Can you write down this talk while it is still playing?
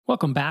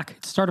Welcome back.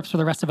 It's Startups for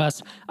the Rest of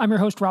Us. I'm your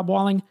host, Rob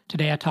Walling.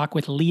 Today I talk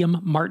with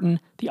Liam Martin,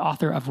 the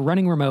author of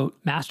Running Remote,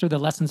 Master the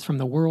Lessons from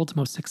the World's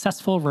Most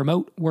Successful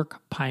Remote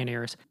Work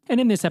Pioneers. And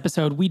in this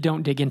episode, we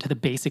don't dig into the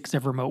basics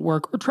of remote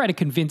work or try to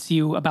convince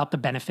you about the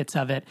benefits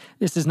of it.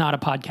 This is not a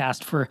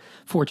podcast for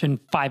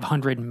Fortune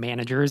 500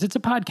 managers. It's a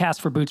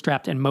podcast for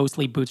bootstrapped and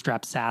mostly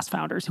bootstrapped SaaS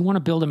founders who want to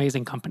build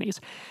amazing companies.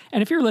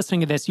 And if you're listening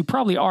to this, you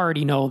probably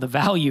already know the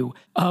value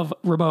of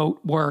remote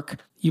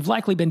work. You've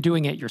likely been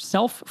doing it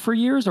yourself for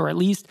years, or at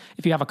least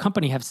if you have a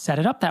company, have set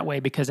it up that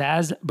way, because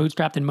as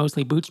bootstrapped and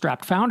mostly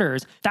bootstrapped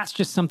founders, that's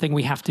just something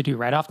we have to do,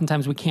 right?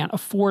 Oftentimes we can't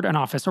afford an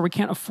office or we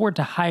can't afford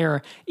to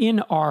hire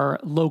in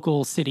our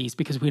local cities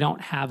because we don't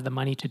have the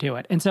money to do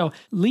it. And so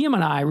Liam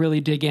and I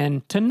really dig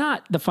into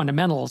not the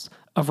fundamentals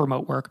of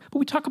remote work, but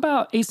we talk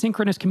about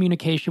asynchronous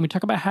communication. We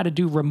talk about how to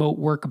do remote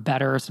work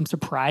better, some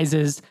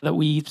surprises that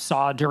we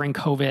saw during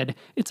COVID.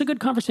 It's a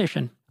good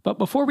conversation. But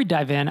before we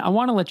dive in, I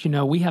want to let you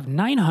know we have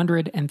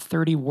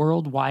 930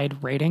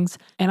 worldwide ratings,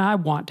 and I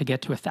want to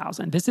get to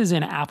 1,000. This is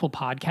in Apple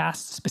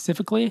Podcasts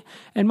specifically.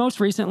 And most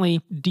recently,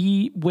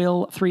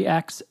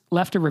 DWill3X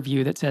left a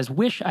review that says,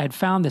 "Wish I had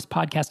found this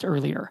podcast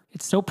earlier.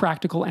 It's so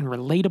practical and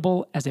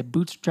relatable as a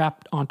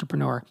bootstrapped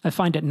entrepreneur. I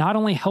find it not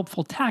only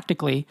helpful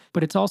tactically,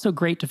 but it's also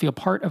great to feel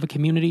part of a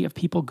community of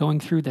people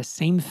going through the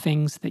same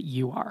things that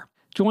you are."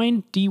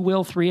 Join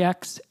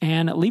DWill3X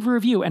and leave a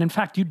review. And in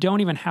fact, you don't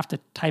even have to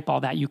type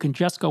all that. You can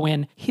just go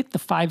in, hit the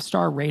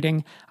 5-star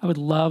rating. I would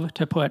love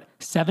to put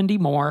 70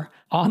 more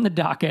on the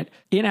docket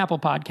in Apple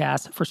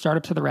Podcasts for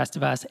Startups for the Rest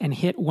of Us and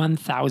hit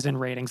 1,000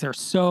 ratings. There are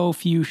so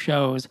few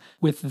shows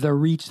with the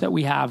reach that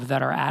we have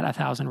that are at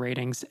 1,000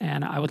 ratings,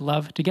 and I would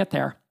love to get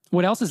there.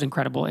 What else is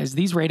incredible is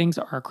these ratings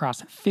are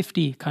across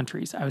 50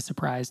 countries. I was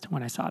surprised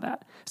when I saw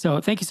that.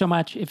 So thank you so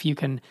much if you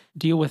can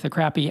deal with the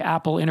crappy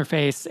Apple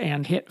interface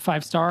and hit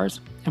 5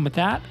 stars. And with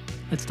that,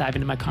 let's dive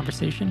into my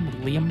conversation with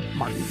Liam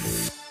Martin.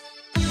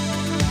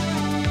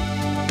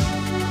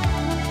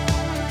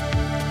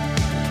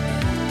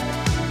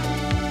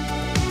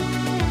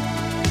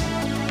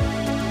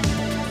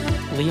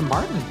 Liam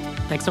Martin,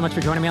 thanks so much for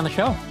joining me on the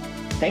show.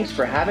 Thanks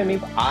for having me.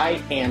 I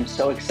am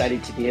so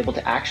excited to be able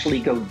to actually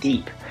go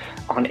deep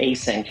on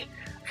async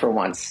for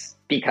once,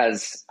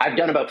 because I've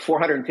done about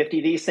 450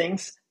 of these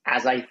things,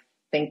 as I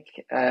think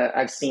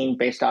I've seen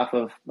based off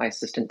of my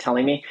assistant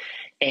telling me.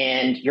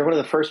 And you're one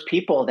of the first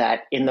people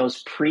that in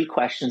those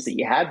pre-questions that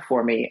you had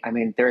for me, I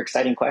mean, they're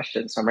exciting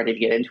questions, so I'm ready to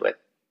get into it.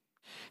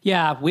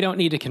 Yeah, we don't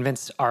need to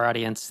convince our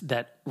audience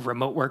that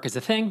remote work is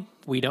a thing.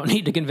 We don't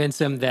need to convince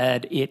them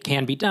that it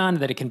can be done,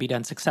 that it can be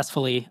done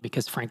successfully,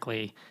 because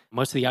frankly,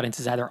 most of the audience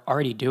is either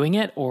already doing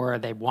it or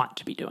they want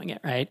to be doing it,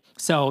 right?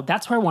 So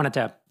that's why I wanted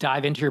to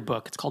dive into your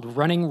book. It's called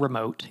Running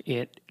Remote.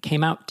 It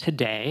came out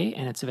today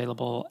and it's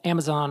available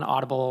Amazon,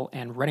 Audible,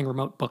 and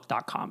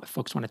runningremotebook.com if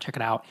folks want to check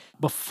it out.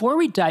 Before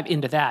we dive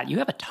into that, you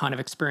have a ton of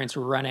experience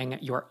running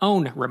your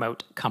own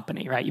remote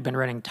company, right? You've been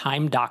running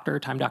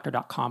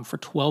timedoctor.com for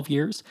 12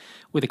 years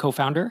with a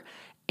co-founder.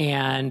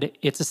 And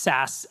it's a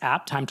SaaS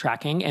app, time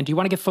tracking. And do you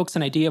want to give folks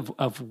an idea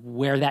of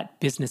where that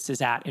business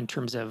is at in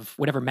terms of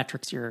whatever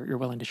metrics you're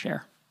willing to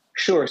share?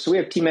 Sure. So we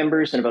have team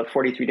members in about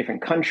 43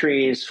 different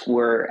countries.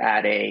 We're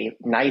at a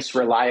nice,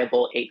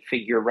 reliable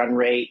 8-figure run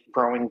rate,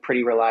 growing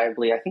pretty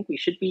reliably. I think we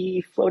should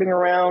be floating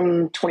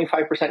around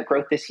 25%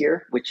 growth this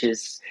year, which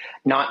is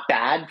not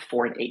bad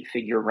for an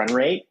 8-figure run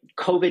rate.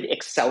 COVID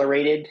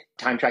accelerated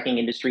time tracking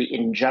industry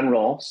in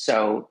general.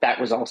 So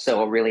that was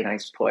also a really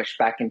nice push.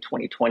 Back in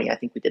 2020, I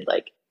think we did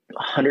like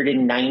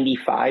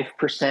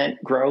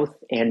 195% growth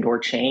and or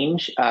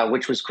change,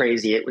 which was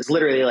crazy. It was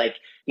literally like,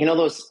 you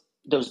know,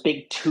 those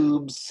big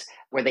tubes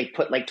where they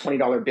put like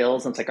 $20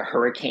 bills and it's like a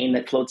hurricane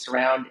that floats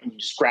around and you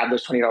just grab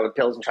those $20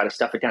 bills and try to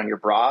stuff it down your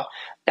bra.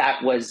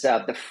 That was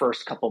the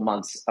first couple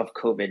months of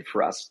COVID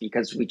for us,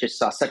 because we just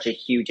saw such a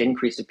huge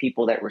increase of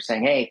people that were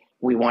saying, hey,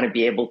 we want to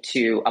be able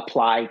to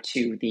apply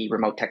to the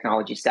remote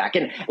technology stack.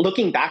 And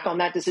looking back on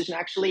that decision,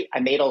 actually, I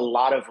made a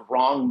lot of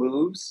wrong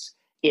moves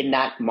in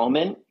that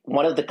moment.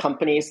 One of the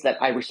companies that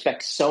I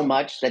respect so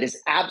much that has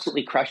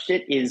absolutely crushed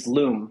it is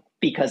Loom,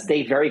 because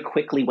they very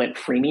quickly went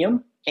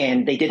freemium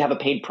and they did have a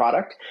paid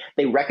product.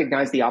 They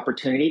recognized the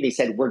opportunity. They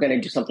said, we're going to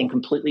do something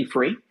completely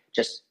free.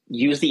 Just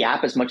use the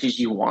app as much as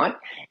you want.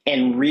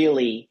 And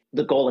really,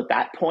 the goal at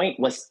that point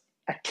was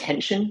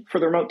attention for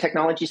the remote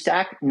technology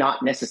stack,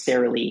 not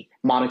necessarily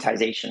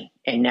monetization.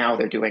 And now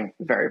they're doing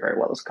very, very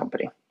well as a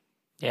company.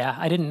 Yeah,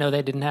 I didn't know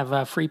they didn't have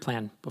a free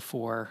plan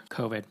before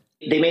COVID.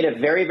 They made a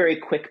very, very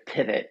quick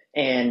pivot.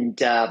 And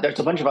there's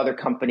a bunch of other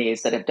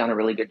companies that have done a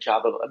really good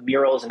job.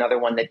 Mural is another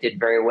one that did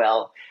very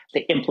well.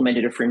 They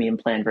implemented a freemium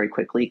plan very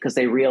quickly because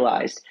they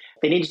realized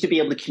they needed to be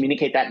able to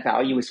communicate that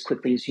value as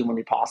quickly as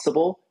humanly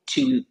possible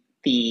to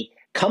the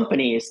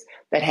companies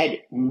that had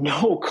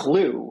no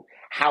clue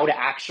how to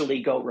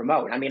actually go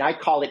remote. I mean, I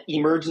call it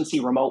emergency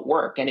remote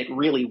work, and it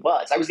really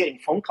was. I was getting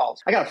phone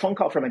calls. I got a phone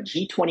call from a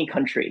G20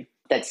 country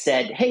that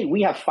said, hey,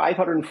 we have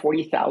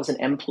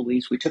 540,000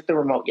 employees. We took the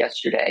remote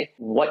yesterday.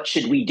 What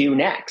should we do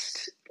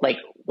next? Like,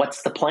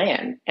 what's the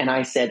plan? And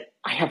I said,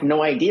 I have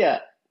no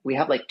idea. we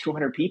have like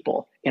 200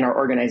 people in our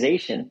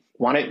organization.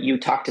 Why don't you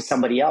talk to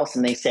somebody else?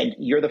 And they said,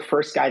 you're the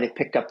first guy that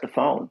picked up the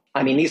phone.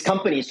 I mean, these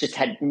companies just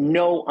had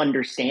no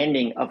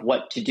understanding of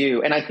what to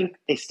do. And I think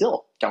they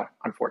still don't,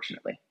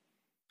 unfortunately.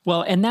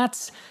 Well, and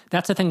that's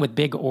the thing with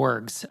big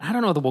orgs. I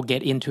don't know that we'll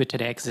get into it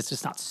today because it's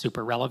just not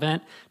super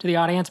relevant to the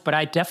audience, but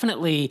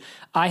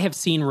I have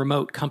seen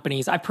remote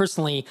companies. I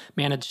personally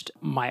managed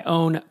my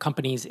own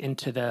companies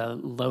into the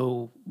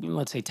low,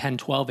 let's say 10,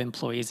 12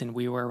 employees, and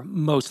we were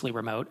mostly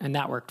remote, and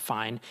that worked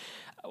fine.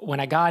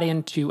 When I got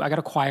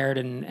acquired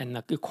and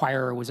the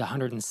acquirer was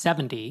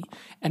 170,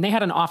 and they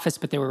had an office,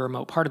 but they were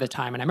remote part of the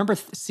time. And I remember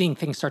seeing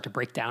things start to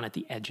break down at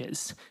the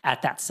edges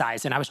at that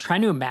size. And I was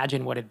trying to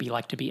imagine what it'd be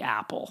like to be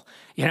Apple,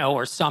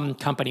 or some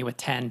company with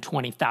 10,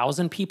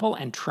 20,000 people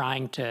and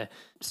trying to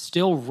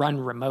still run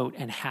remote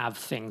and have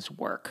things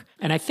work.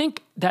 And I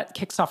think that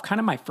kicks off kind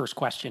of my first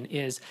question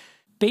is,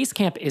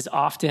 Basecamp is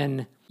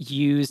often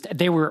used,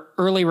 they were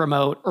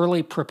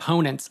early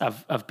proponents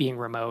of being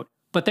remote.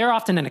 But they're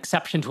often an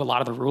exception to a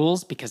lot of the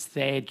rules because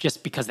they've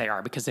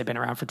been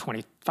around for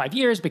 25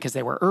 years, because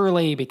they were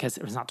early, because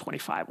it was not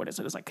 25, what is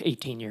it? It was like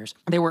 18 years.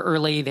 They were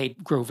early, they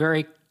grow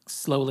very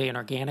slowly and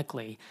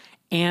organically.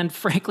 And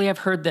frankly, I've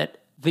heard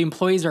that the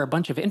employees are a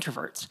bunch of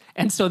introverts.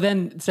 And so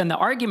then the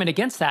argument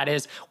against that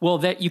is, well,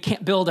 that you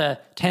can't build a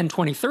 10,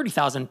 20,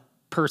 30,000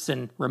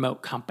 person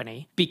remote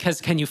company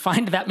because can you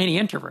find that many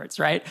introverts,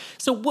 right?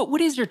 So what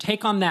is your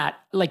take on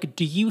that? Like,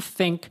 do you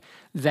think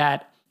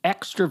that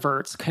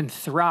extroverts can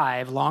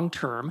thrive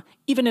long-term,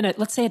 even in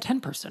let's say a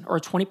 10-person or a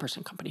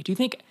 20-person company? Do you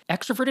think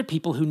extroverted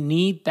people who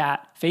need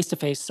that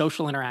face-to-face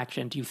social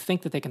interaction, do you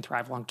think that they can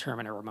thrive long-term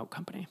in a remote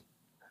company?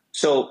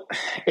 So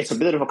it's a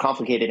bit of a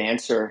complicated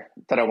answer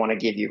that I want to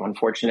give you,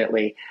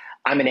 unfortunately.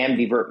 I'm an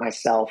ambivert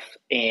myself,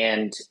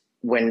 and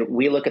when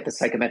we look at the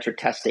psychometric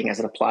testing as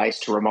it applies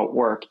to remote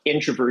work,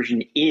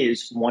 introversion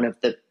is one of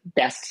the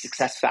best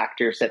success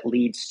factors that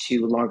leads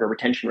to longer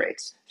retention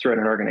rates throughout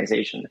an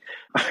organization.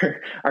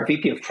 Our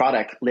VP of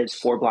product lives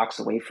 4 blocks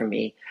away from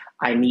me.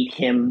 I meet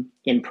him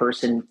in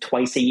person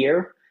twice a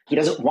year. He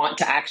doesn't want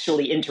to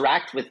actually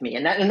interact with me,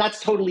 and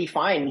that's totally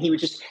fine. He would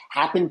just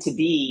happen to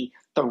be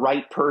the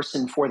right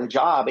person for the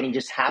job, and he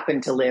just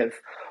happened to live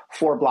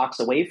 4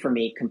 blocks away from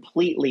me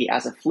completely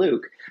as a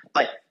fluke.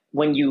 But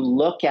when you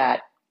look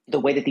at the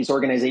way that these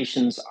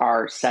organizations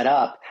are set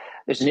up,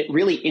 there's a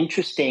really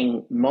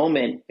interesting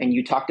moment, and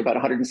you talked about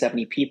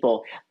 170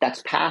 people,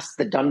 that's past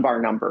the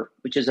Dunbar number,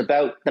 which is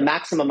about, the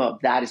maximum of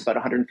that is about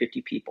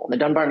 150 people. And the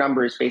Dunbar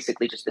number is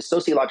basically just a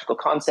sociological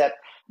concept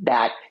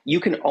that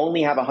you can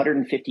only have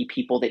 150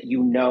 people that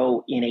you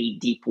know in a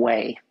deep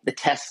way. The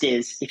test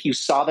is, if you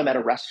saw them at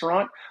a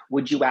restaurant,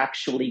 would you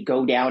actually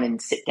go down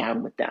and sit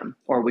down with them?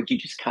 Or would you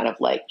just kind of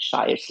like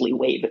shyishly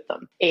wave at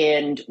them?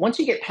 And once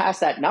you get past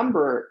that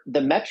number,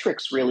 the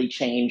metrics really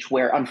change,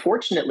 where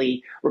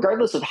unfortunately,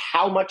 regardless of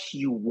how much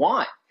you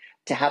want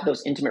to have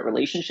those intimate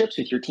relationships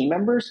with your team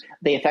members,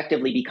 they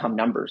effectively become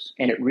numbers.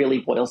 And it really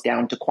boils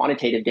down to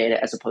quantitative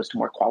data as opposed to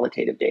more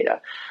qualitative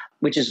data,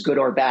 which is good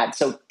or bad.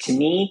 So to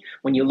me,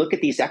 when you look at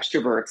these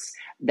extroverts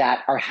that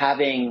are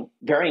having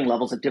varying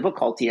levels of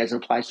difficulty as it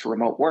applies to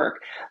remote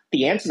work,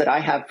 the answer that I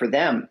have for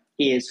them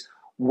is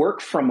work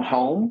from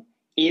home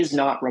is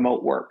not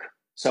remote work.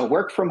 So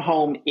work from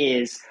home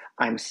is,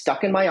 I'm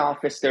stuck in my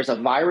office. There's a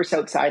virus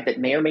outside that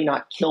may or may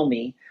not kill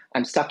me.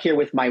 I'm stuck here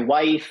with my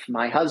wife,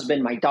 my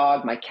husband, my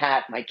dog, my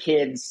cat, my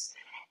kids,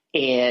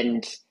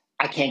 and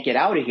I can't get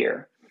out of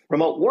here.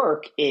 Remote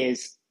work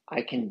is,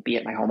 I can be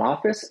at my home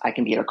office. I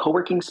can be in a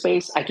co-working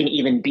space. I can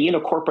even be in a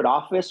corporate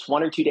office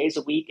 1 or 2 days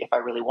a week if I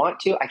really want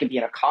to. I can be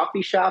in a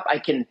coffee shop. I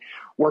can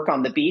work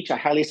on the beach. I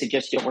highly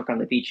suggest you don't work on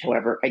the beach.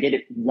 However, I did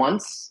it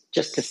once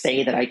just to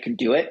say that I could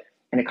do it.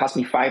 And it cost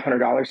me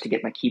 $500 to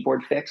get my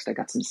keyboard fixed. I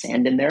got some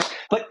sand in there.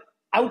 But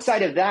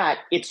outside of that,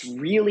 it's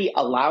really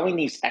allowing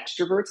these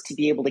extroverts to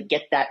be able to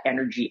get that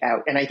energy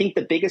out. And I think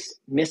the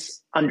biggest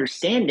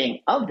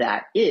misunderstanding of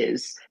that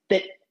is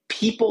that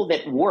people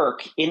that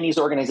work in these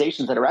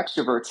organizations that are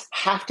extroverts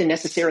have to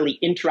necessarily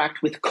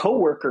interact with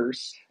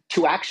coworkers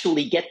to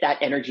actually get that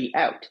energy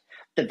out.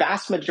 The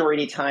vast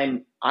majority of the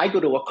time, I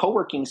go to a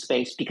co-working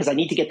space because I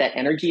need to get that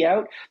energy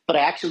out, but I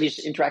actually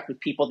just interact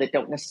with people that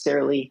don't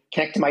necessarily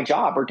connect to my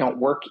job or don't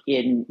work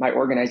in my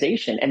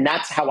organization. And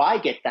that's how I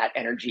get that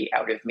energy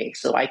out of me,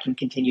 so I can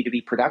continue to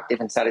be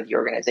productive inside of the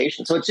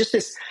organization. So it's just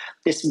this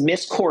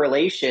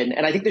miscorrelation.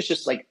 And I think there's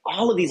just like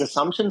all of these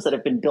assumptions that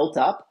have been built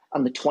up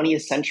on the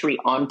 20th century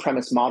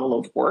on-premise model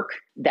of work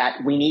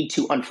that we need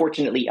to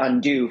unfortunately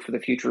undo for the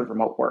future of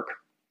remote work.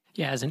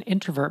 Yeah, as an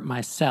introvert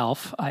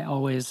myself, I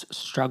always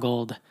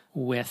struggled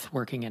with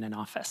working in an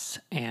office.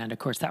 And of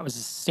course, that was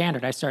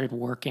standard. I was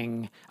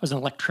an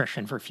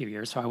electrician for a few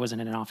years, so I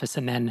wasn't in an office.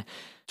 And then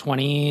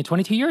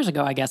 22 years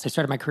ago, I guess, I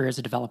started my career as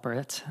a developer.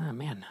 That's,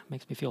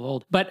 makes me feel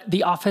old. But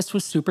the office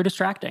was super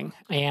distracting,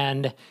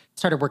 and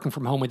started working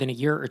from home within a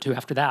year or two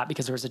after that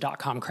because there was a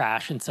dot-com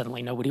crash and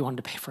suddenly nobody wanted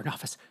to pay for an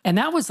office. And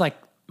that was like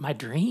my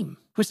dream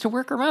was to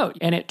work remote.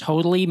 And it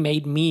totally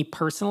made me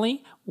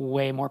personally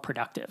way more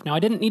productive. Now, I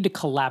didn't need to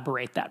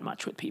collaborate that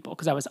much with people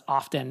because I was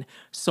often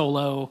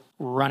solo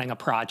running a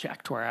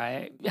project where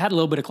I had a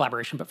little bit of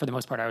collaboration, but for the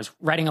most part, I was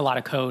writing a lot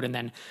of code. And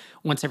then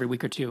once every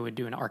week or two, I would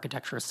do an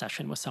architecture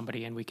session with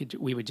somebody and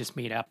we would just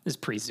meet up. This is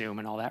pre-Zoom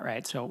and all that,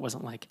 right? So it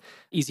wasn't like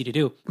easy to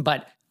do.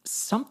 But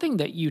something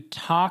that you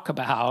talk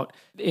about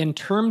in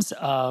terms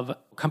of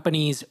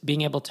companies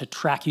being able to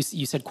track,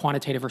 you said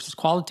quantitative versus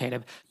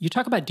qualitative, you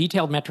talk about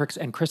detailed metrics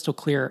and crystal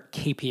clear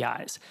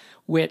KPIs,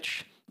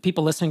 which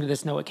people listening to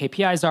this know what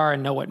KPIs are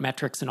and know what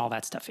metrics and all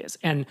that stuff is.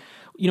 And,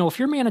 if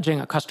you're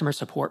managing a customer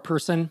support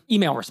person,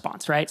 email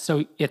response, right?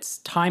 So it's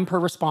time per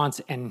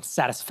response and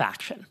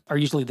satisfaction are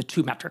usually the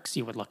two metrics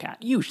you would look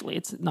at. Usually,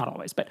 it's not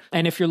always,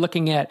 and if you're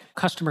looking at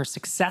customer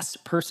success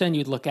person,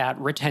 you'd look at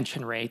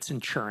retention rates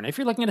and churn. If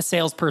you're looking at a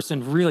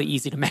salesperson, really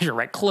easy to measure,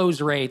 right?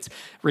 Close rates,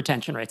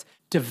 retention rates.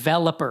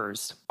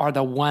 Developers are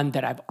the one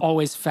that I've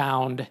always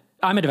found.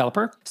 I'm a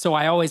developer, so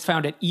I always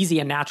found it easy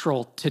and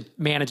natural to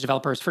manage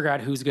developers, figure out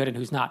who's good and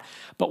who's not.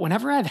 But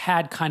whenever I've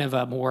had kind of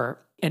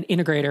an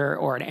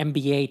integrator or an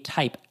MBA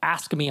type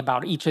ask me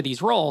about each of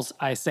these roles,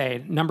 I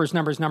say numbers,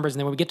 numbers, numbers. And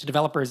then when we get to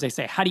developers, they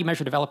say, how do you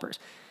measure developers?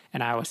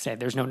 And I always say,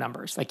 there's no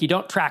numbers. Like, you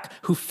don't track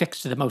who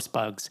fixed the most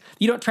bugs.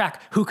 You don't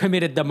track who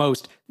committed the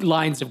most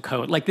lines of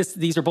code. Like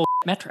these are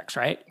metrics,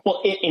 right?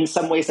 Well, in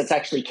some ways, that's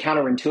actually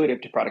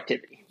counterintuitive to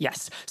productivity.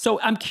 Yes. So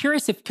I'm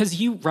curious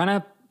because you run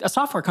a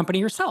software company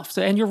yourself,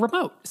 and you're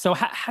remote. So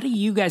how do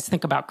you guys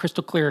think about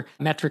crystal clear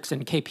metrics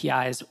and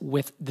KPIs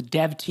with the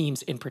dev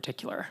teams in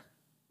particular?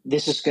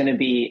 This is going to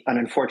be an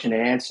unfortunate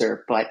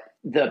answer, but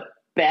the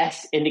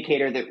best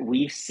indicator that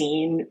we've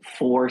seen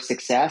for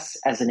success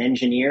as an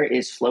engineer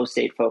is flow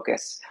state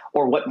focus,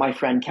 or what my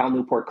friend Cal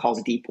Newport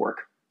calls deep work.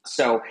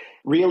 So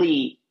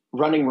really,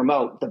 Running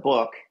Remote, the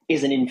book,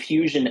 is an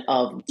infusion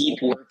of deep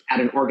work at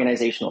an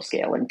organizational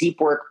scale. And deep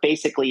work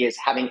basically is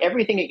having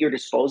everything at your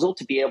disposal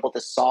to be able to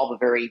solve a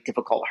very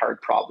difficult,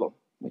 hard problem,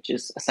 which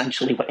is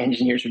essentially what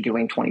engineers are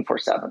doing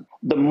 24/7.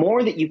 The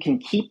more that you can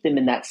keep them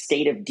in that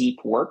state of deep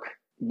work,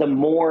 the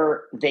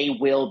more they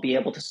will be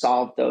able to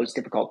solve those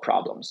difficult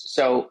problems.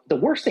 So the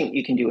worst thing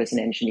you can do as an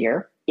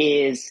engineer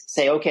is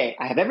say, okay,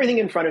 I have everything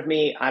in front of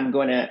me. I'm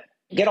going to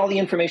get all the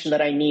information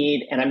that I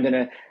need, and I'm going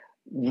to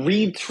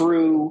read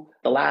through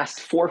the last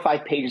 4 or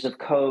 5 pages of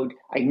code.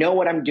 I know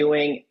what I'm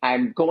doing.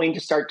 I'm going to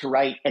start to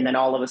write. And then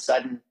all of a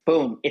sudden,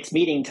 boom, it's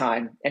meeting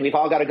time. And we've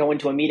all got to go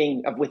into a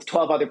meeting with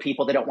 12 other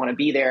people that don't want to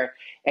be there.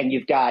 And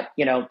you've got,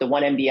 the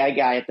one MBI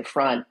guy at the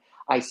front.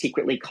 I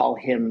secretly call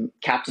him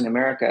Captain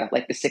America,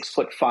 like the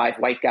 6'5"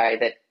 white guy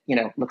that,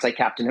 looks like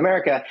Captain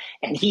America.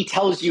 And he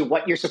tells you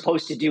what you're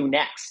supposed to do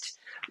next,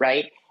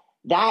 right?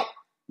 That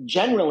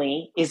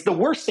generally is the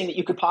worst thing that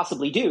you could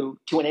possibly do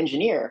to an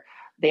engineer.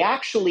 They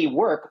actually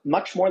work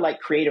much more like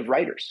creative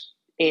writers.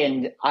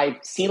 And I've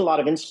seen a lot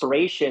of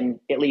inspiration,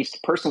 at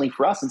least personally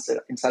for us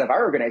inside of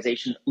our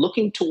organization,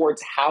 looking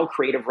towards how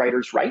creative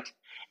writers write.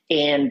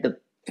 And the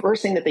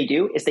first thing that they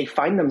do is they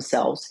find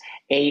themselves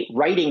a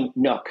writing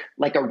nook,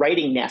 like a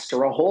writing nest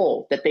or a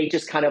hole that they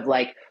just kind of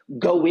like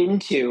go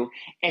into,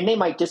 and they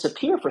might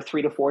disappear for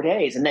 3 to 4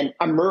 days and then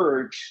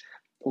emerge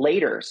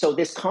later. So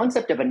this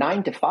concept of a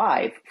 9 to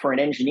 5 for an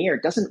engineer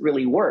doesn't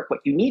really work.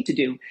 What you need to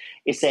do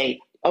is say,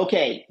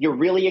 okay, you're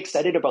really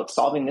excited about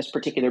solving this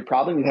particular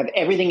problem. You have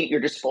everything at your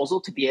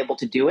disposal to be able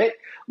to do it.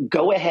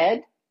 Go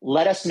ahead,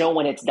 let us know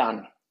when it's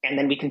done, and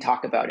then we can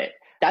talk about it.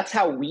 That's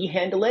how we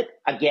handle it.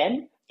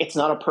 Again, it's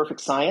not a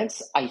perfect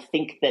science. I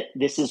think that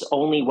this is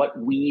only what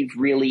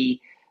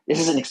this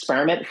is an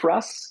experiment for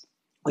us.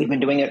 We've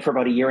been doing it for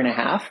about 1.5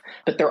 years,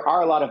 but there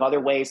are a lot of other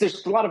ways.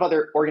 There's a lot of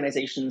other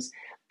organizations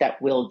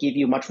that will give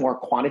you much more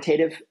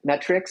quantitative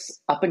metrics.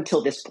 Up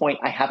until this point,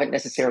 I haven't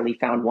necessarily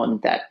found one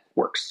that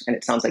works. And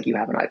it sounds like you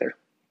haven't either.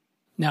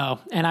 No.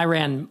 And I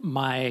ran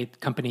my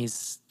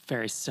companies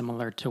very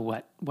similar to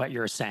what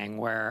you're saying,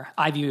 where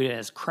I view it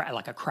as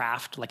like a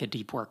craft, like a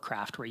deep work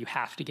craft, where you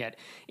have to get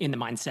in the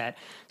mindset.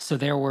 So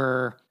there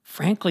were,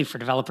 frankly, for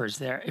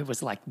developers, it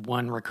was like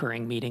one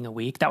recurring meeting a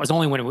week. That was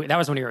only when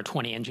we were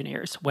 20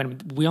 engineers. When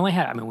we only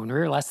had, when we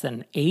were less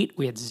than 8,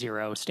 we had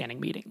 0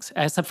 standing meetings,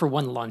 except for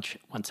one lunch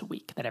once a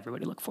week that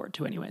everybody looked forward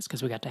to anyways,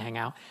 because we got to hang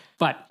out.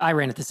 But I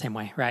ran it the same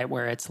way, right?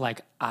 Where it's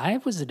like, I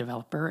was a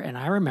developer and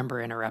I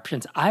remember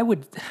interruptions. I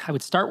would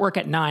start work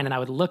at 9 and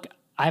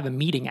I have a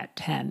meeting at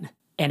 10.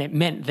 And it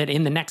meant that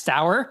in the next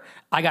hour,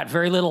 I got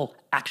very little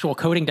actual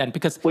coding done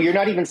because... Well, you're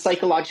not even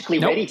psychologically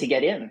ready to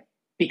get in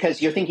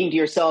because you're thinking to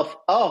yourself,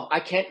 oh, I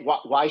can't,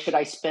 why should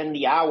I spend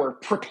the hour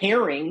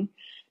preparing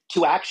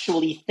to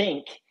actually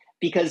think?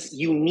 Because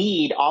you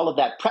need all of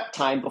that prep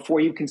time before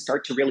you can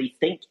start to really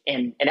think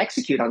and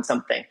execute on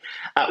something.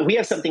 We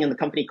have something in the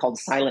company called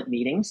silent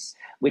meetings,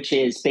 which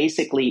is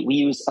basically we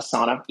use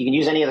Asana. You can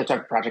use any other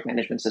type of project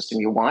management system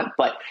you want,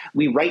 but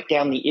we write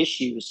down the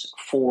issues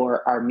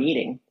for our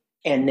meeting,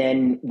 and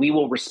then we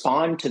will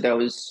respond to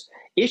those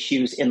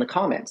issues in the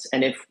comments.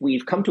 And if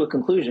we've come to a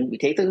conclusion, we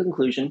take the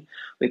conclusion,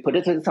 we put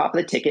it to the top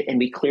of the ticket, and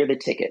we clear the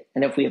ticket.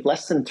 And if we have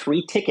less than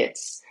 3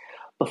 tickets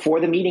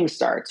before the meeting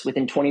starts,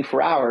 within 24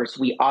 hours,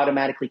 we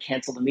automatically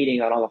cancel the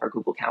meeting on all of our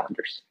Google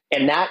calendars.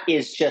 And that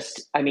is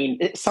just,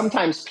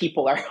 sometimes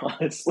people are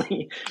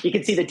honestly, you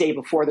can see the day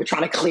before, they're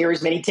trying to clear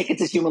as many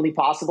tickets as humanly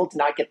possible to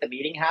not get the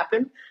meeting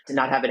happen, to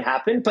not have it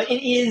happen. But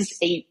it is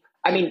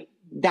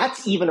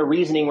that's even a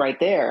reasoning right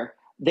there.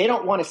 They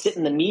don't want to sit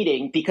in the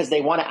meeting because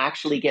they want to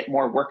actually get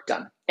more work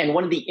done. And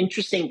one of the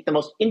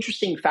most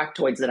interesting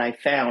factoids that I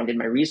found in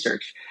my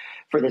research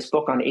for this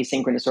book on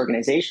asynchronous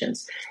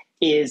organizations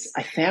is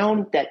I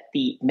found that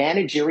the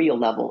managerial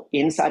level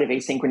inside of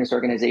asynchronous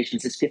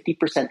organizations is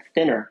 50%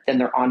 thinner than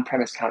their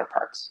on-premise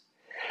counterparts.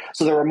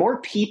 So there are more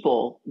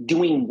people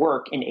doing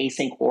work in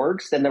async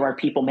orgs than there are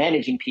people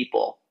managing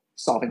people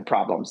solving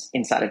problems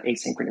inside of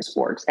asynchronous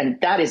orgs. And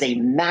that is a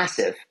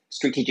massive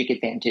strategic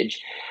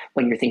advantage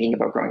when you're thinking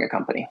about growing a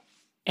company.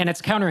 And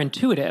it's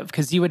counterintuitive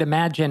because you would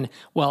imagine,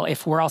 well,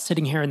 if we're all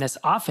sitting here in this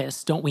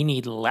office, don't we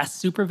need less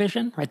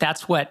supervision, right?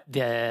 That's what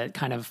the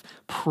kind of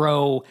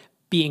pro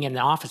being in the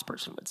office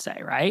person would say,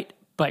 right?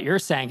 But you're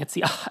saying it's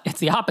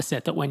the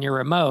opposite, that when you're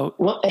remote.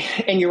 Well,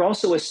 and you're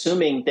also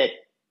assuming that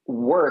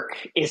work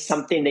is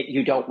something that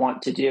you don't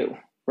want to do,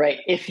 right?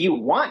 If you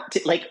want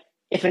to,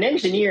 if an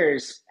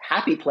engineer's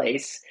happy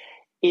place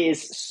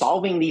is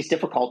solving these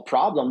difficult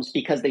problems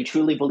because they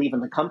truly believe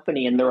in the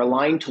company and they're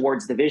aligned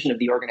towards the vision of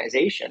the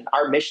organization.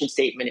 Our mission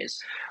statement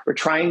is we're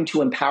trying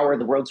to empower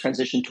the world's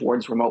transition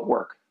towards remote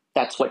work.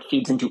 That's what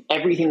feeds into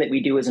everything that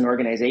we do as an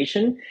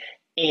organization.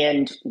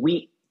 And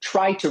we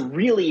try to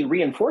really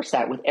reinforce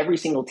that with every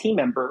single team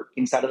member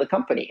inside of the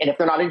company. And if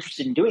they're not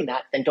interested in doing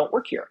that, then don't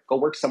work here. Go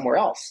work somewhere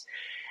else.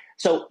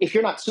 So if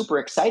you're not super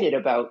excited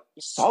about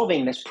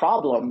solving this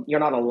problem, you're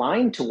not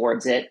aligned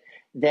towards it,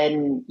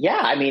 then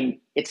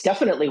it's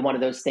definitely one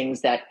of those things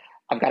that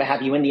I've got to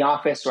have you in the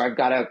office or I've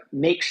got to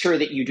make sure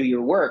that you do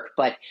your work.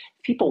 But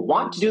if people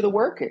want to do the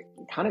work, it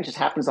kind of just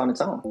happens on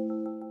its own.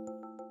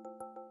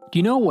 Do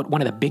you know what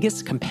one of the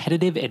biggest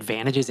competitive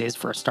advantages is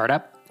for a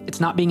startup? It's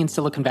not being in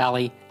Silicon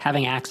Valley,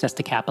 having access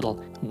to capital.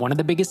 One of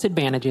the biggest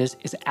advantages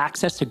is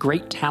access to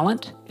great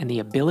talent and the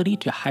ability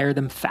to hire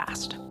them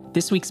fast.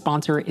 This week's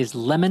sponsor is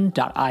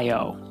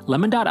Lemon.io.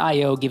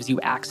 Lemon.io gives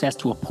you access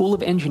to a pool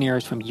of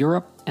engineers from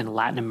Europe and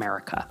Latin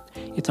America.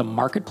 It's a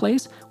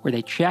marketplace where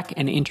they check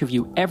and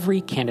interview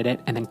every candidate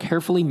and then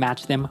carefully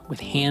match them with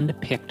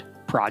hand-picked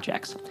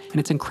projects. And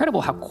it's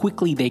incredible how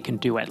quickly they can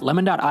do it.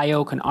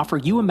 Lemon.io can offer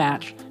you a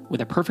match with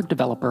a perfect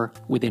developer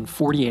within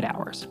 48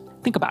 hours.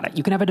 Think about it.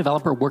 You can have a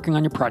developer working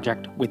on your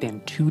project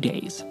within 2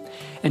 days.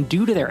 And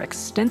due to their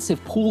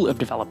extensive pool of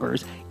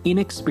developers,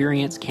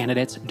 inexperienced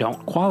candidates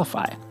don't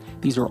qualify.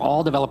 These are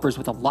all developers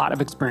with a lot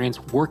of experience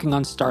working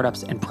on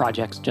startups and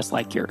projects just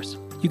like yours.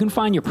 You can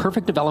find your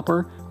perfect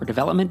developer or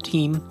development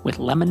team with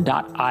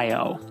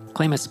Lemon.io.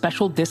 Claim a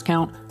special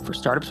discount for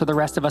Startups for the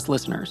Rest of Us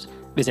listeners.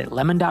 Visit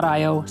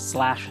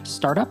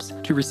lemon.io/startups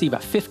to receive a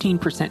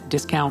 15%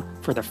 discount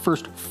for the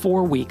first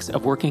 4 weeks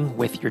of working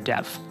with your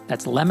dev.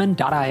 That's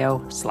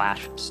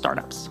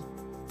lemon.io/startups.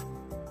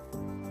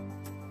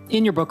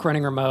 In your book,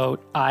 Running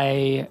Remote,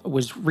 I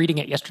was reading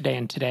it yesterday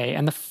and today,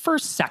 and the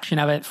first section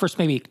of it, first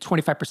maybe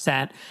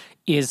 25%,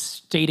 is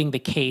stating the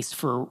case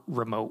for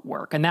remote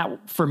work. And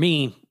that, for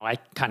me, I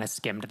kind of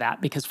skimmed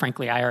that because,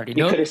 frankly, I already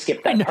know. You could have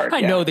skipped that part.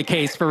 I know the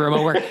case for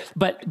remote work.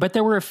 But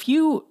there were a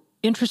few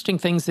interesting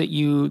things that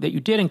you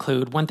did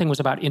include. One thing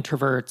was about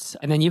introverts,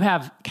 and then you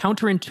have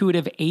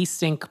counterintuitive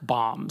async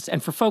bombs.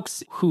 And for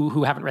folks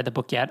who haven't read the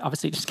book yet,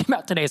 obviously it just came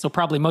out today, so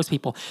probably most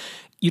people,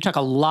 you talk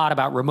a lot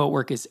about remote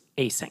work is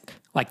async.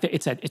 Like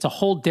it's a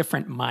whole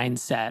different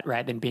mindset,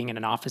 right, than being in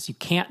an office. You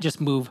can't just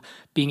move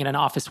being in an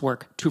office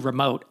work to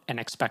remote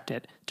and expect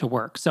it to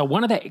work. So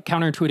one of the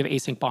counterintuitive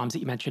async bombs that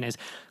you mentioned is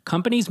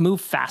companies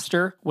move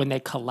faster when they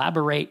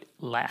collaborate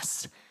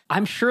less.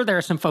 I'm sure there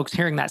are some folks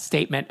hearing that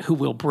statement who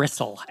will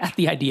bristle at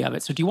the idea of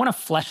it. So do you want to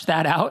flesh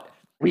that out?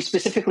 We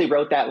specifically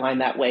wrote that line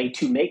that way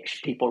to make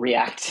people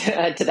react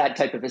to that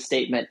type of a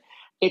statement.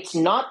 It's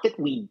not that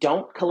we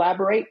don't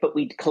collaborate, but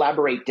we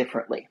collaborate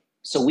differently.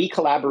 So we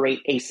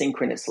collaborate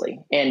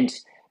asynchronously. And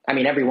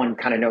everyone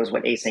kind of knows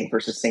what async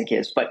versus sync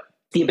is, but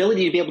the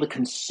ability to be able to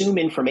consume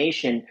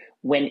information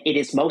when it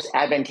is most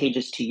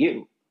advantageous to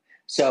you.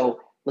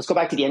 So let's go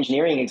back to the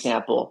engineering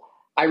example.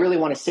 I really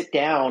want to sit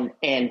down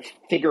and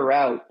figure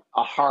out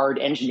a hard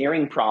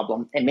engineering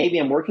problem, and maybe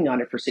I'm working on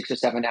it for 6 or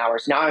 7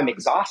 hours. Now I'm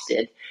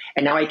exhausted,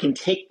 and now I can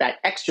take that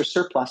extra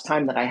surplus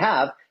time that I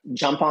have,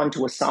 jump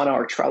onto Asana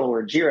or Trello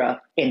or Jira,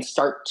 and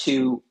start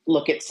to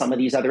look at some of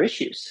these other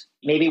issues.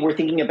 Maybe we're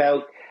thinking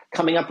about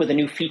coming up with a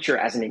new feature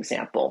as an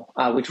example,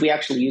 which we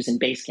actually use in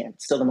Basecamp.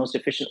 It's still the most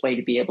efficient way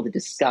to be able to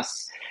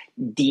discuss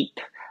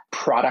deep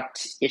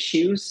product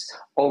issues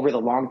over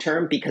the long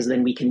term, because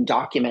then we can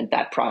document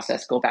that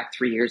process, go back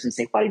 3 years and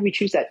say, why did we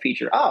choose that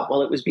feature? Oh,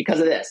 well, it was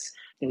because of this.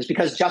 It was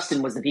because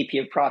Justin was the VP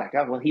of product.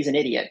 Oh, well, he's an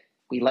idiot.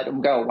 We let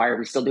him go. Why are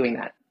we still doing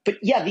that? But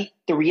yeah,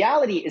 the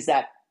reality is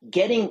that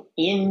getting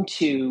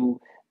into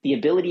the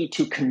ability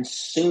to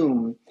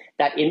consume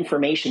that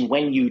information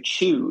when you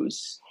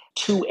choose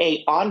to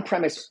a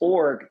on-premise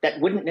org that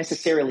wouldn't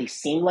necessarily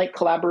seem like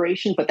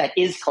collaboration, but that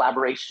is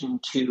collaboration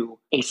to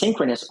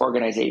asynchronous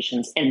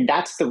organizations. And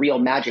that's the real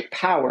magic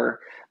power,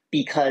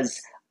 because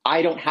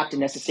I don't have to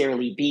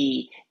necessarily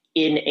be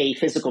in a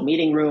physical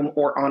meeting room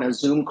or on a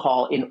Zoom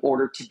call in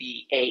order to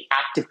be an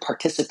active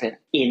participant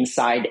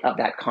inside of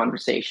that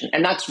conversation.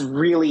 And that's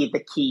really the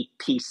key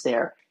piece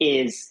there.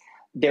 Is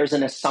there's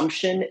an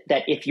assumption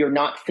that if you're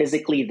not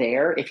physically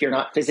there, if you're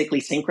not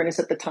physically synchronous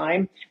at the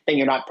time, then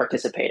you're not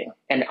participating.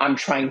 And I'm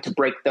trying to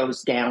break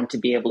those down to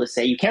be able to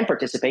say you can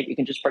participate, you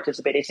can just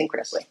participate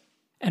asynchronously.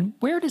 And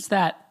where does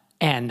that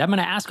end? I'm going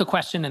to ask a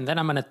question and then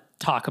I'm going to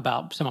talk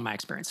about some of my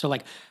experience. So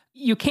like,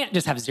 you can't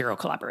just have zero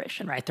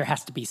collaboration, right? There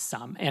has to be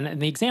some.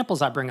 And the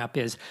examples I bring up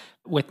is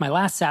with my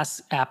last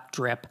SaaS app,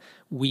 Drip,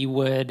 we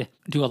would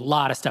do a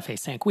lot of stuff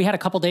async. We had a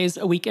couple days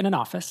a week in an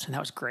office, and that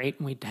was great.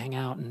 And we'd hang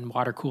out and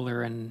water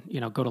cooler and,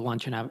 go to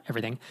lunch and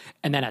everything.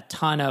 And then a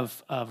ton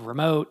of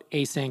remote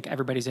async,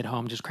 everybody's at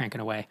home just cranking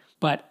away.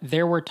 But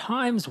there were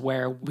times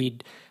where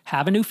we'd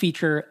have a new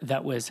feature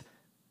that was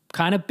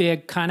kind of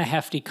big, kind of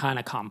hefty, kind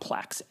of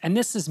complex. And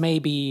this is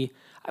maybe,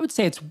 I would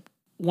say it's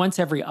once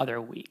every other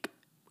week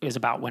is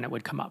about when it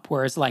would come up.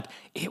 Whereas like,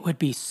 it would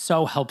be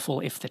so helpful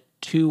if the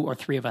 2 or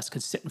 3 of us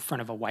could sit in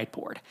front of a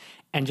whiteboard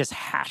and just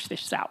hash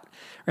this out,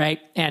 right?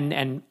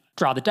 And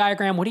draw the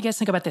diagram. What do you guys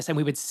think about this? And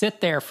we would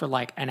sit there for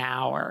like an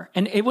hour.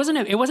 And it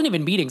wasn't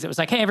even meetings. It was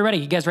like, hey, everybody,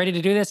 you guys ready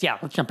to do this? Yeah,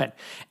 let's jump in.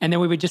 And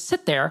then we would just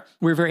sit there.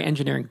 We were a very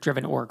engineering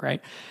driven org,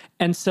 right?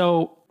 And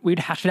so we'd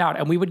hash it out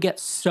and we would get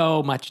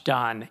so much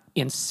done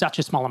in such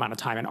a small amount of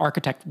time and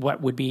architect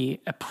what would be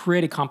a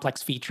pretty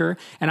complex feature.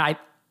 And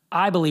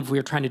I believe we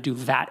were trying to do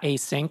that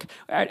async.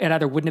 It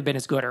either wouldn't have been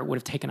as good or it would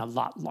have taken a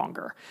lot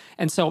longer.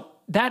 And so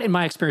that, in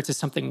my experience, is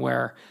something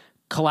where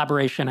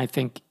collaboration, I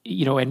think,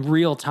 in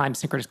real-time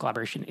synchronous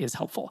collaboration is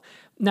helpful.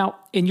 Now,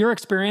 in your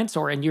experience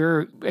or in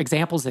your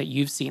examples that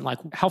you've seen, like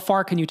how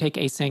far can you take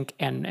async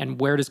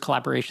and where does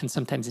collaboration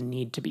sometimes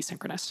need to be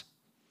synchronous?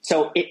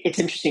 So it's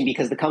interesting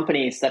because the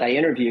companies that I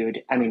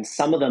interviewed,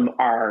 some of them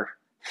are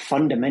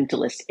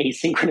fundamentalist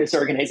asynchronous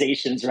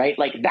organizations, right?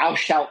 Like thou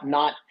shalt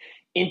not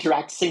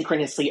interact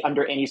synchronously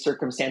under any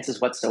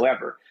circumstances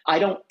whatsoever. I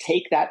don't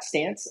take that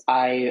stance.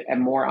 I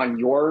am more on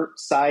your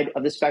side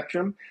of the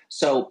spectrum.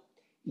 So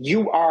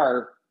you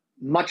are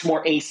much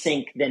more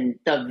async than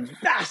the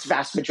vast,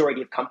 vast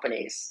majority of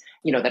companies,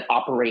 that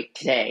operate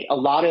today. A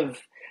lot of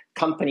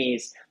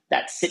companies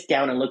that sit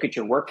down and look at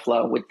your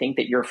workflow would think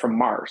that you're from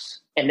Mars.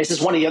 And this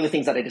is one of the other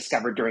things that I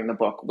discovered during the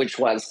book, which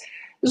was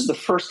this is the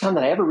first time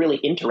that I ever really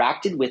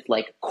interacted with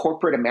like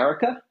corporate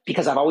America,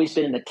 because I've always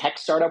been in the tech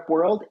startup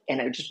world, and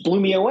it just blew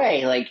me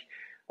away. Like,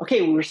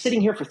 okay, we were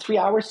sitting here for 3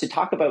 hours to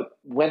talk about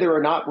whether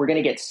or not we're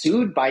going to get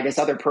sued by this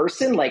other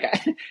person. Like,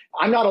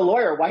 I'm not a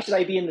lawyer. Why should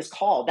I be in this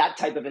call? That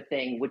type of a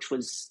thing, which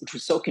was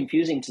so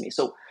confusing to me.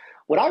 So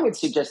what I would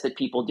suggest that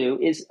people do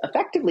is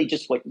effectively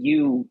just what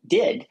you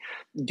did.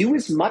 Do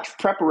as much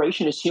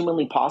preparation as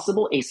humanly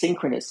possible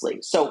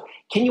asynchronously. So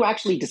can you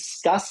actually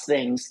discuss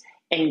things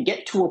and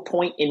get to a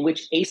point in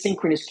which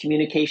asynchronous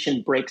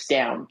communication breaks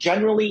down?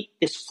 Generally,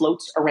 this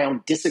floats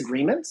around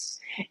disagreements.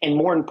 And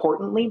more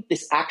importantly,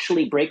 this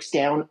actually breaks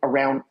down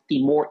around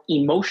the more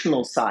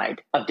emotional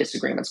side of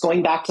disagreements.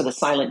 Going back to the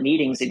silent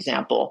meetings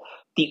example,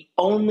 the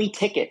only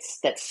tickets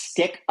that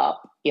stick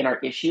up in our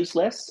issues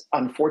list,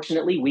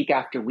 unfortunately, week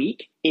after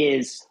week,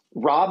 is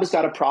Rob has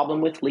got a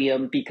problem with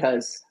Liam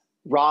because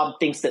Rob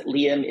thinks that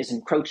Liam is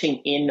encroaching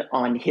in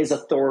on his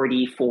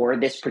authority for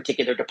this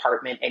particular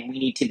department, and we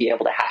need to be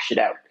able to hash it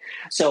out.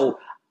 So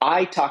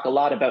I talk a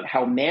lot about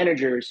how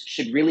managers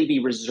should really be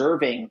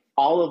reserving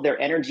all of their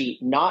energy,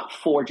 not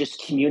for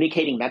just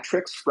communicating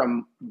metrics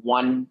from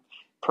one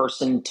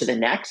person to the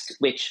next,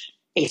 which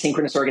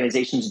asynchronous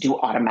organizations do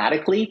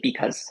automatically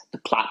because the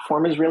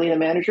platform is really the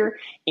manager.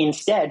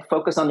 Instead,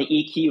 focus on the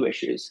EQ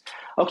issues.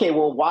 Okay,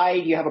 well,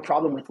 why do you have a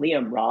problem with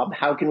Liam, Rob?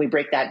 How can we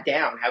break that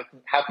down?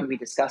 How can we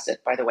discuss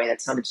it? By the way,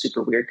 that sounded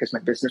super weird because my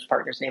business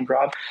partner's named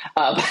Rob.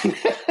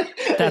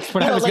 That's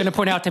what I was going to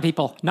point out to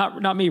people.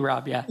 Not me,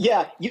 Rob. Yeah.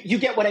 Yeah, you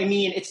get what I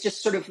mean. It's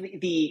just sort of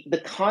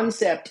the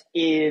concept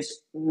is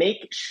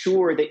make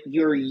sure that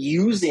you're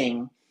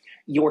using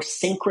your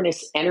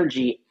synchronous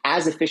energy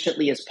as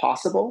efficiently as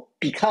possible,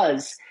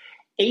 because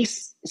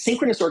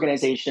asynchronous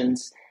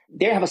organizations,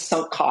 they have a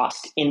sunk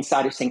cost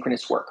inside of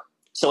synchronous work.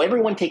 So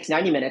everyone takes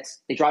 90 minutes,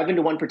 they drive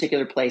into one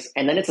particular place,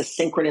 and then it's a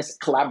synchronous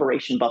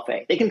collaboration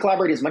buffet. They can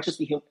collaborate as much as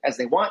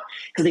they want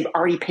because they've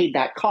already paid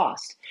that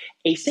cost.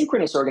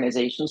 Asynchronous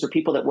organizations or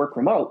people that work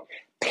remote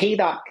pay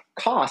that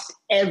cost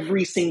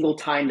every single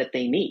time that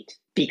they meet,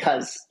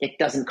 because it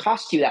doesn't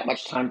cost you that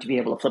much time to be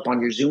able to flip on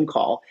your Zoom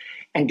call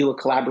and do a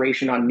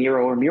collaboration on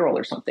Miro or Mural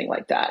or something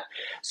like that.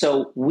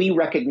 So we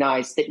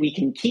recognize that we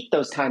can keep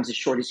those times as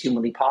short as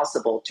humanly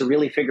possible to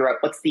really figure out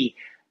what's the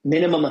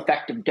minimum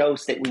effective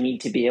dose that we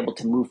need to be able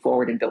to move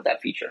forward and build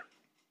that feature.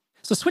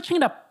 So switching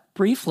it up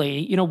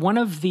briefly, one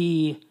of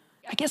I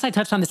guess I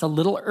touched on this a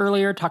little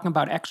earlier talking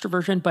about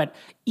extroversion, but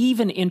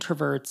even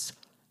introverts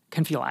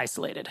can feel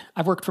isolated.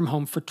 I've worked from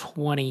home for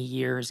 20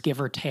 years, give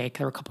or take.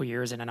 There were a couple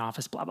years in an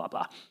office, blah, blah,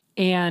 blah.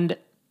 And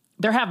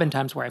there have been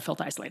times where I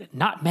felt isolated.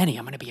 Not many,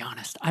 I'm going to be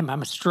honest. I'm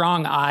a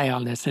strong eye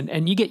on this,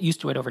 and you get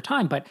used to it over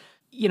time. But,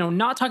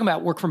 not talking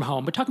about work from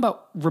home, but talking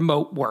about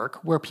remote work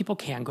where people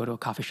can go to a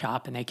coffee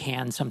shop and they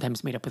can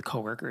sometimes meet up with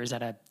coworkers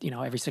at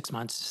every 6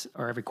 months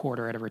or every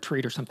quarter at a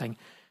retreat or something.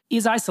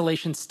 Is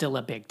isolation still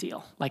a big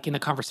deal, like in the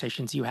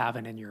conversations you have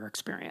and in your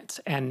experience?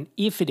 And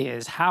if it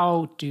is,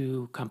 how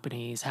do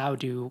companies,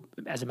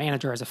 as a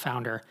manager, as a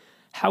founder,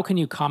 how can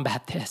you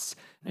combat this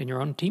in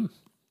your own team?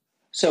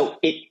 So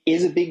it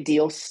is a big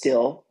deal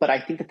still, but I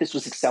think that this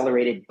was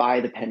accelerated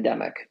by the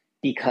pandemic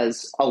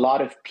because a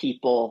lot of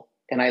people,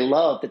 and I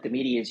love that the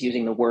media is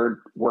using the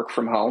word work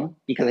from home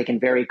because I can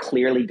very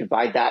clearly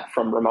divide that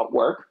from remote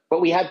work.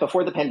 What we had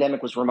before the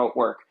pandemic was remote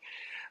work.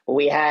 What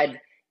we had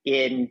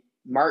in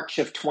March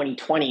of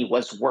 2020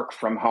 was work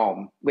from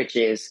home, which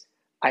is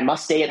I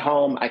must stay at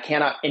home. I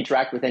cannot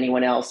interact with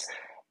anyone else.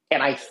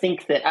 And I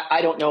think that,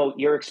 I don't know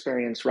your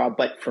experience, Rob,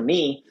 but for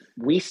me,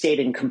 we stayed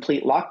in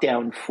complete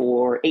lockdown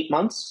for 8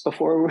 months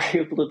before we were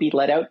able to be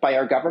let out by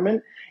our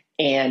government.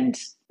 And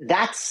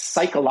that's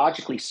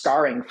psychologically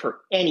scarring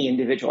for any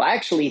individual. I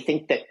actually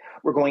think that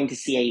we're going to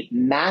see a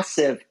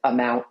massive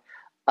amount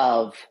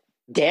of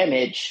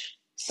damage,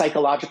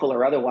 psychological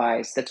or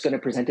otherwise, that's going to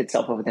present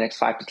itself over the next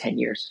 5 to 10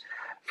 years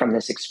from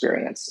this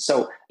experience.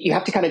 So you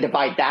have to kind of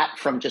divide that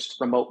from just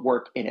remote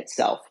work in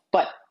itself.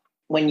 But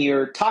when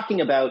you're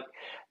talking about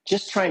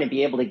just trying to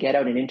be able to get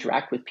out and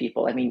interact with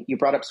people, I mean, you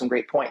brought up some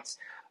great points.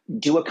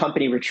 Do a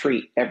company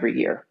retreat every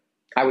year.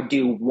 I would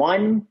do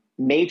one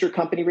major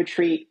company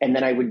retreat, and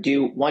then I would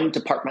do one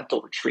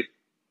departmental retreat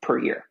per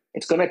year.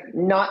 It's going to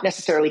not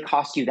necessarily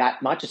cost you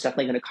that much. It's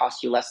definitely going to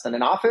cost you less than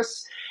an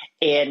office.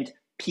 And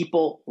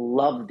people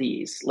love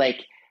these.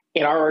 Like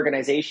in our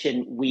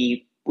organization,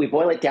 we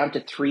boil it down to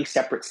 3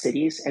 separate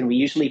cities, and we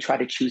usually try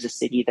to choose a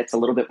city that's a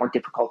little bit more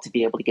difficult to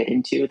be able to get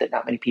into, that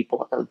not many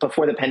people,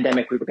 before the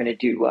pandemic, we were going to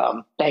do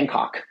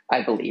Bangkok,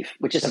 I believe,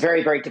 which is a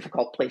very, very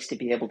difficult place to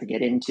be able to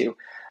get into.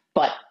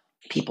 But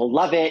people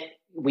love it.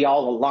 We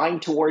all align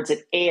towards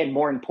it. And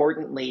more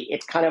importantly,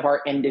 it's kind of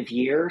our end of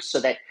year so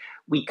that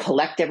we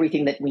collect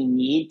everything that we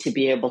need to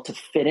be able to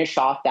finish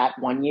off that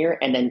 1 year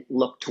and then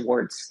look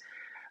towards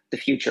the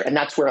future. And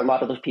that's where a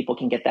lot of those people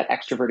can get that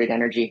extroverted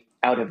energy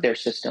out of their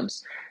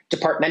systems.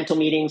 Departmental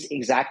meetings,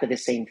 exactly the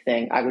same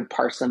thing. I would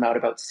parse them out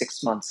about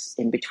 6 months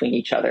in between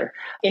each other.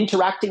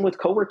 Interacting with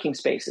co-working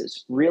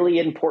spaces, really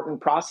important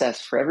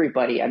process for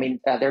everybody. I mean,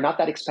 they're not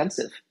that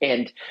expensive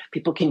and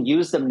people can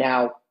use them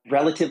now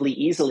relatively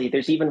easily.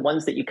 There's even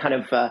ones that you kind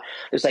of,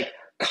 there's like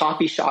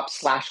coffee shop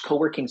 /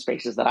 co-working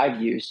spaces that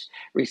I've used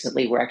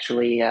recently where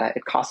actually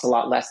it costs a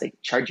lot less. They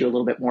charge you a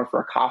little bit more for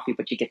a coffee,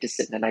 but you get to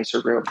sit in a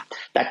nicer room,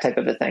 that type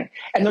of a thing.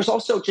 And there's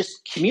also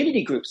just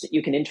community groups that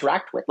you can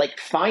interact with, like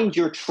find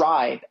your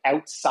tribe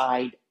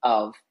outside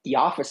of the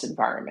office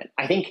environment.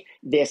 I think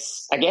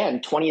this, again,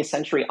 20th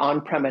century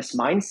on-premise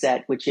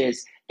mindset, which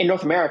is in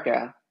North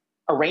America,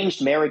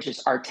 arranged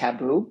marriages are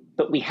taboo,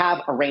 but we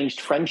have arranged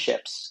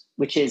friendships,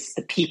 which is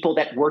the people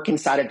that work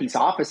inside of these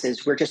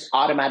offices. We're just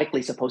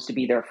automatically supposed to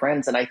be their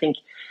friends. And I think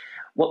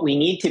what we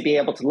need to be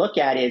able to look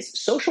at is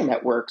social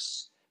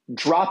networks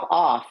drop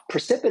off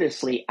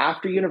precipitously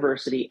after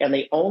university, and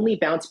they only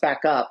bounce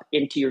back up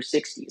into your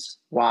 60s.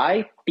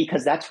 Why?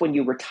 Because that's when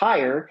you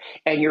retire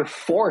and you're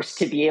forced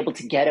to be able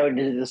to get out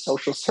into the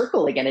social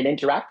circle again and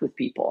interact with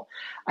people.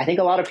 I think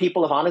a lot of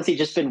people have honestly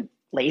just been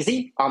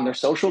lazy on their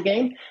social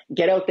game.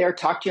 Get out there,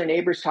 talk to your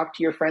neighbors, talk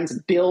to your friends,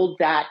 build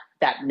that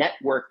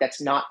network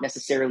that's not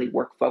necessarily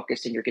work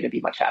focused, and you're going to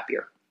be much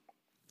happier.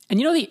 And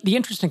the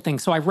interesting thing,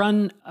 so I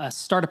run a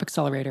startup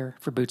accelerator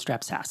for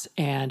Bootstrap SaaS,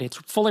 and it's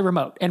fully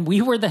remote. And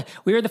we were the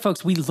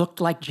folks, we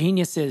looked like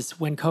geniuses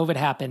when COVID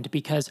happened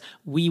because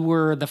we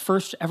were the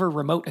first ever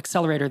remote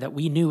accelerator that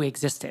we knew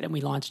existed. And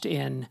we launched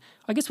in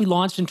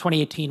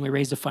 2018. We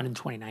raised a fund in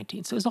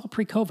 2019. So it was all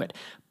pre-COVID.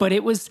 But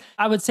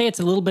I would say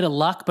it's a little bit of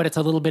luck, but it's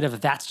a little bit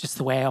of that's just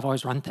the way I've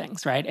always run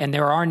things, right? And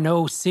there are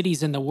no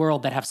cities in the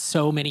world that have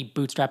so many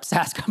Bootstrap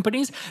SaaS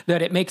companies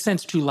that it makes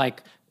sense to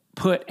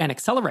put an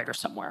accelerator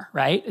somewhere,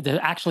 right?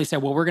 To actually say,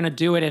 well, we're going to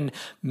do it in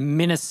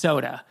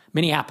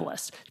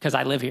Minneapolis, because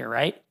I live here,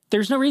 right?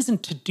 There's no reason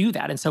to do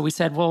that. And so we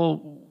said,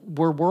 well,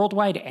 we're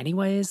worldwide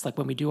anyways. Like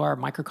when we do our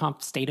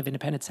microcomp State of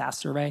Independent SaaS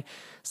survey,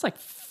 it's like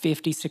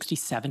 50, 60,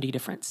 70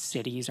 different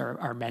cities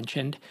are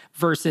mentioned.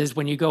 Versus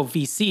when you go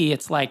VC,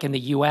 it's like in the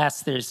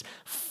US, there's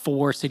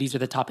 4 cities are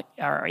the top,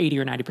 or 80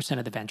 or 90%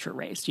 of the venture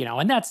raised,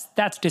 and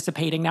that's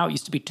dissipating now. It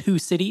used to be 2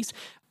 cities.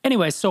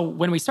 Anyway, so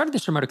when we started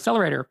this remote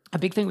accelerator, a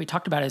big thing we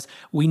talked about is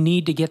we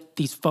need to get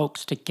these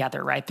folks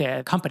together, right?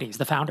 The companies,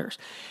 the founders.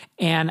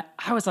 And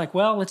I was like,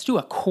 well, let's do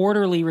a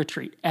quarterly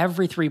retreat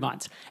every 3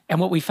 months. And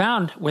what we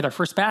found with our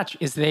first batch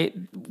is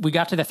we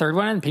got to the third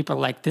one and people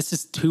were like, this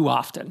is too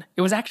often.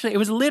 It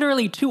was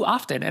literally too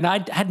often. And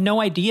I had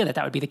no idea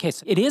that would be the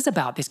case. It is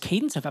about this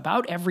cadence of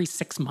about every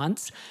 6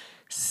 months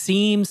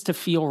seems to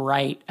feel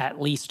right,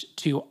 at least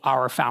to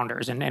our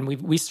founders. And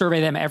we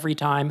survey them every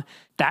time.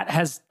 that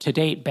has to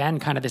date been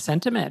kind of the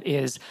sentiment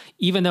is,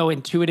 even though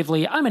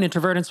intuitively I'm an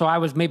introvert, and so I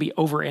was maybe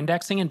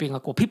over-indexing and being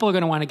like, well, people are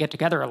going to want to get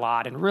together a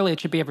lot, and really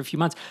it should be every few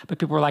months. But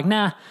people were like,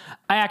 nah,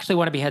 I actually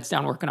want to be heads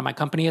down working on my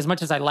company. As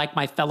much as I like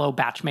my fellow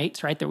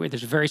batchmates, right?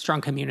 There's a very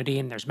strong community,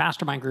 and there's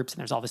mastermind groups, and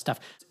there's all this stuff.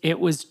 It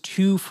was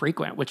too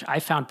frequent, which I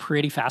found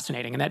pretty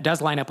fascinating. And that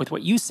does line up with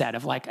what you said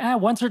of like,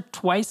 once or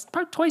twice,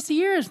 probably twice a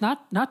year is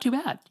not too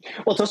bad.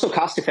 Well, it's also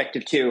cost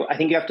effective too. I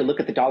think you have to look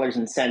at the dollars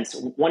and cents.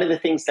 One of the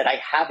things that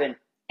I haven't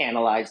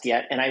analyzed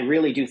yet, and I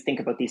really do think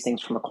about these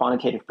things from a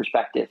quantitative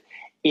perspective,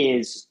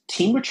 is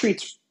team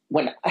retreats.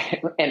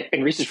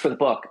 And research for the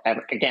book,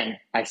 again,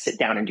 I sit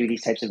down and do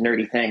these types of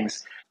nerdy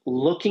things.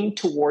 Looking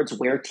towards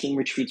where team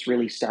retreats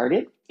really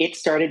started, it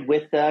started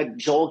with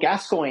Joel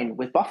Gascoigne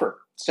with Buffer.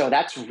 So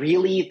that's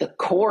really the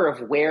core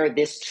of where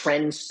this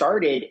trend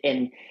started.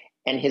 And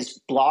his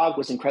blog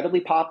was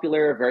incredibly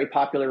popular, very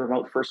popular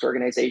remote first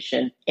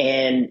organization.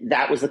 And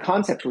that was the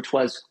concept, which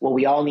was, well,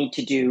 we all need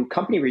to do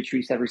company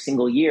retreats every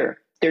single year.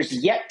 There's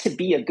yet to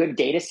be a good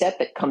data set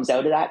that comes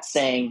out of that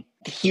saying,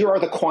 here are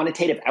the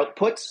quantitative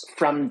outputs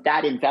from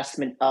that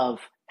investment of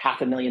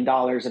 $500,000,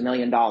 $1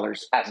 million,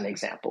 as an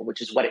example, which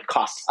is what it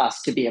costs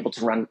us to be able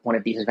to run one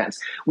of these events.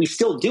 We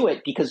still do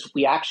it because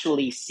we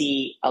actually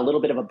see a little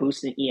bit of a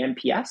boost in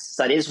ENPS.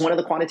 So that is one of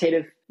the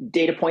quantitative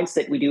data points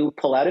that we do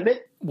pull out of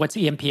it. What's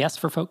ENPS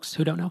for folks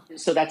who don't know?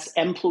 So that's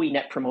Employee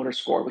Net Promoter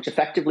Score, which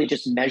effectively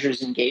just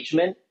measures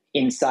engagement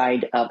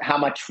inside of how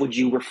much would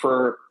you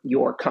refer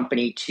your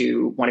company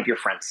to one of your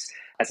friends,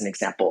 as an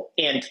example.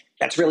 And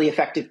that's really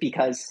effective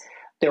because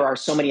there are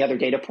so many other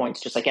data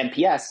points, just like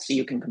NPS, so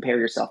you can compare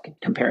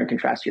and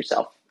contrast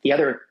yourself. The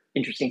other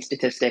interesting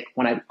statistic,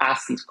 when I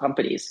asked these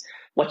companies,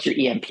 what's your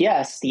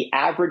ENPS? The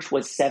average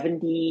was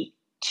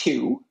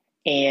 72,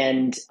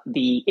 and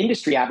the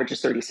industry average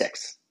is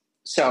 36.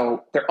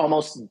 So they're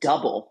almost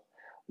double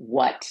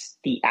what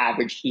the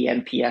average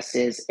ENPS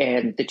is.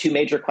 And the two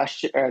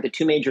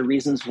major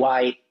reasons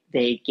why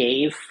they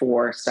gave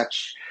for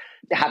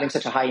having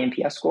such a high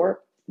NPS score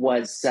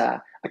was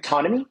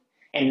autonomy,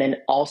 and then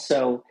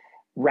also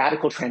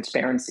radical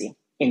transparency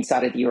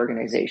inside of the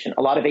organization.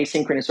 A lot of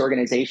asynchronous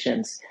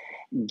organizations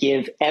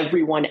give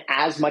everyone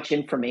as much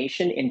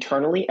information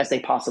internally as they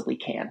possibly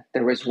can.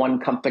 There was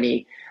one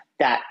company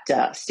that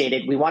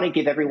stated, we want to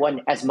give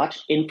everyone as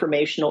much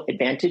informational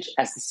advantage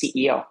as the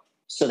CEO,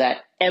 so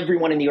that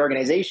everyone in the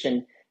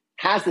organization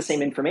has the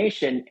same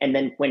information. And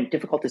then when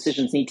difficult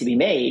decisions need to be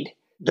made,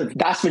 the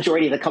vast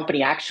majority of the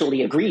company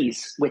actually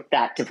agrees with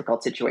that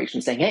difficult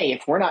situation, saying, hey,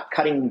 if we're not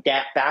cutting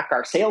back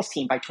our sales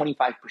team by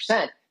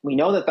 25%, we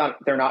know that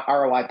they're not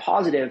ROI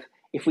positive.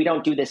 If we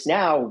don't do this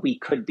now, we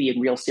could be in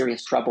real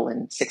serious trouble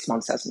in 6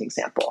 months, as an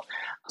example.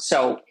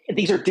 So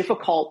these are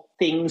difficult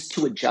things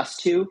to adjust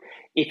to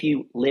if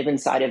you live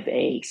inside of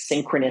a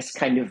synchronous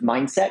kind of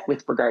mindset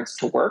with regards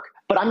to work.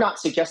 But I'm not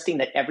suggesting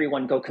that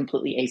everyone go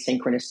completely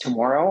asynchronous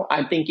tomorrow.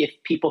 I think if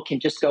people can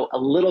just go a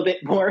little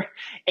bit more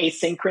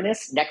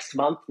asynchronous next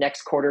month,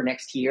 next quarter,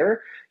 next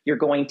year, you're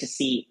going to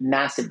see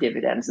massive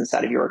dividends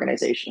inside of your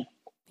organization.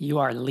 You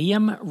are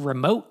Liam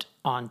Remote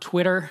on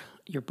Twitter.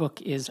 Your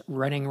book is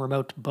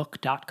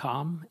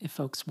runningremotebook.com if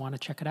folks want to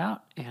check it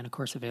out. And of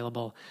course,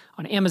 available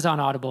on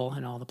Amazon, Audible,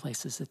 and all the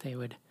places that they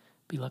would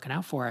be looking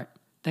out for it.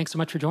 Thanks so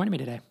much for joining me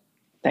today.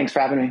 Thanks for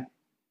having me.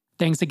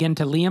 Thanks again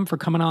to Liam for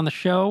coming on the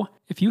show.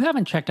 If you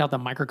haven't checked out the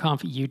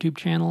MicroConf YouTube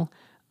channel,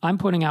 I'm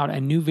putting out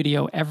a new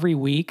video every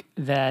week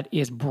that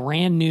is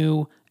brand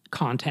new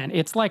content.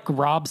 It's like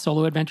Rob's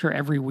solo adventure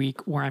every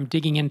week, where I'm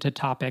digging into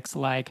topics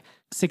like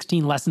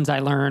 16 lessons I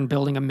learned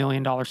building $1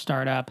 million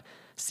startup,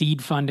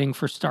 seed funding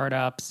for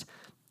startups,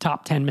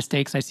 top 10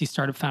 mistakes I see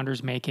startup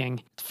founders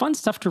making. It's fun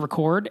stuff to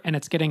record, and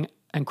it's getting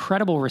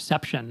incredible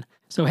reception.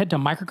 So head to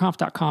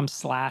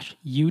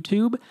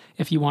microconf.com/YouTube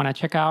if you want to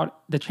check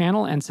out the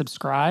channel and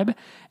subscribe.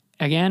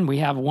 Again, we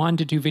have 1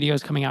 to 2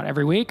 videos coming out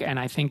every week, and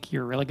I think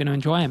you're really going to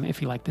enjoy them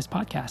if you like this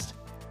podcast.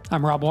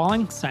 I'm Rob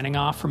Walling, signing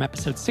off from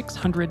episode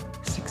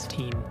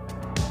 616.